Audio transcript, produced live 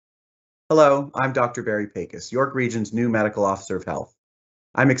Hello, I'm Dr. Barry Pecos, York Region's new Medical Officer of Health.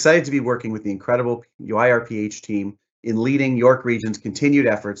 I'm excited to be working with the incredible YRPH team in leading York Region's continued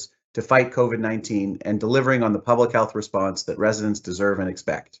efforts to fight COVID-19 and delivering on the public health response that residents deserve and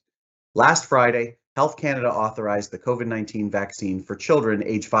expect. Last Friday, Health Canada authorized the COVID-19 vaccine for children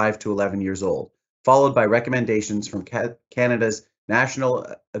aged 5 to 11 years old, followed by recommendations from Canada's National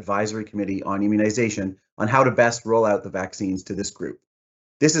Advisory Committee on Immunization on how to best roll out the vaccines to this group.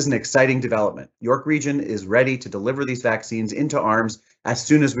 This is an exciting development. York Region is ready to deliver these vaccines into arms as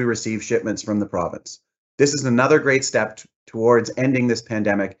soon as we receive shipments from the province. This is another great step towards ending this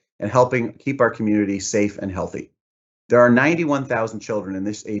pandemic and helping keep our community safe and healthy. There are 91,000 children in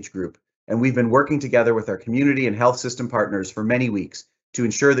this age group, and we've been working together with our community and health system partners for many weeks to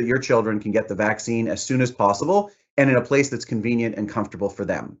ensure that your children can get the vaccine as soon as possible and in a place that's convenient and comfortable for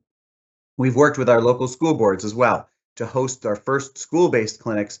them. We've worked with our local school boards as well to host our first school-based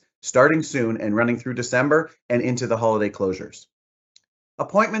clinics starting soon and running through December and into the holiday closures.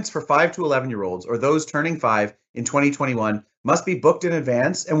 Appointments for 5 to 11-year-olds or those turning 5 in 2021 must be booked in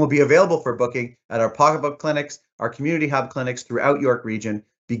advance and will be available for booking at our pocketbook clinics, our community hub clinics throughout York Region,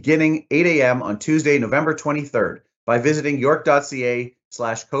 beginning 8 a.m. on Tuesday, November 23rd by visiting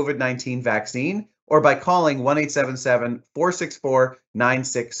york.ca/COVID-19 vaccine or by calling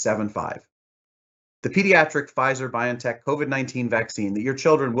 1-877-464-9675. The pediatric Pfizer-BioNTech COVID-19 vaccine that your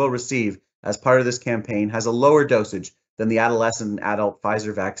children will receive as part of this campaign has a lower dosage than the adolescent and adult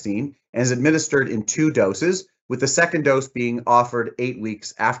Pfizer vaccine and is administered in 2 doses, with the second dose being offered 8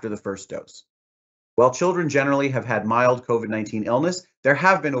 weeks after the first dose. While children generally have had mild COVID-19 illness, there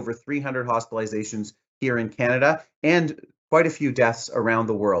have been over 300 hospitalizations here in Canada and quite a few deaths around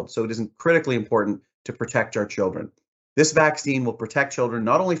the world, so it is critically important to protect our children. This vaccine will protect children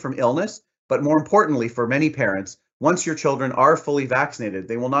not only from illness, but more importantly, for many parents, once your children are fully vaccinated,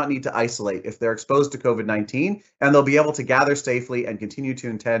 they will not need to isolate if they're exposed to COVID-19, and they'll be able to gather safely and continue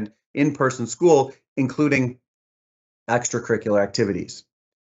to attend in-person school, including extracurricular activities.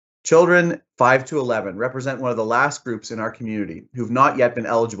 Children 5 to 11 represent one of the last groups in our community who've not yet been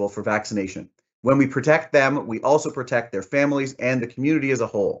eligible for vaccination. When we protect them, we also protect their families and the community as a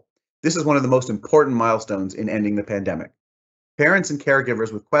whole. This is one of the most important milestones in ending the pandemic. Parents and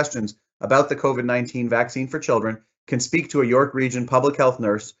caregivers with questions about the COVID-19 vaccine for children can speak to a York Region public health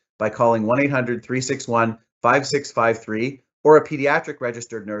nurse by calling 1-800-361-5653 or a pediatric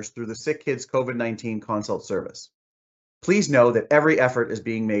registered nurse through the Sick Kids COVID-19 consult service. Please know that every effort is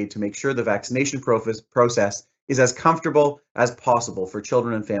being made to make sure the vaccination process is as comfortable as possible for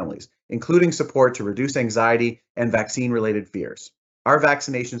children and families, including support to reduce anxiety and vaccine-related fears. Our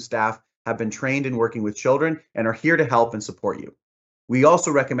vaccination staff have been trained in working with children and are here to help and support you. We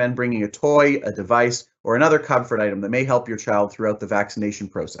also recommend bringing a toy, a device, or another comfort item that may help your child throughout the vaccination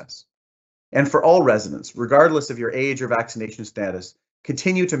process. And for all residents, regardless of your age or vaccination status,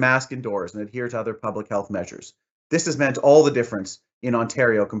 continue to mask indoors and adhere to other public health measures. This has meant all the difference in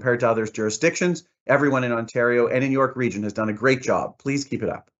Ontario compared to other jurisdictions. Everyone in Ontario and in York Region has done a great job. Please keep it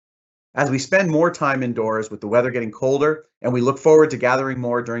up. As we spend more time indoors with the weather getting colder and we look forward to gathering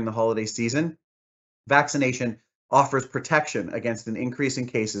more during the holiday season, vaccination offers protection against an increase in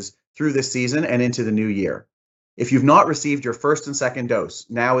cases through this season and into the new year. If you've not received your first and second dose,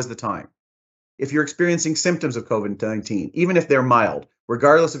 now is the time. If you're experiencing symptoms of COVID-19, even if they're mild,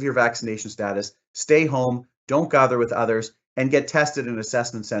 regardless of your vaccination status, stay home, don't gather with others, and get tested in an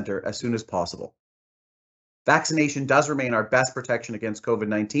assessment center as soon as possible. Vaccination does remain our best protection against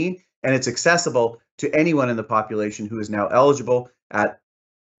COVID-19, and it's accessible to anyone in the population who is now eligible at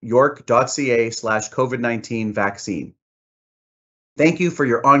york.ca/COVID-19 vaccine. Thank you for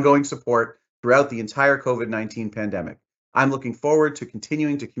your ongoing support throughout the entire COVID-19 pandemic. I'm looking forward to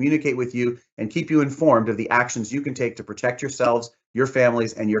continuing to communicate with you and keep you informed of the actions you can take to protect yourselves, your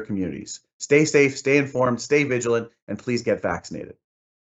families, and your communities. Stay safe, stay informed, stay vigilant, and please get vaccinated.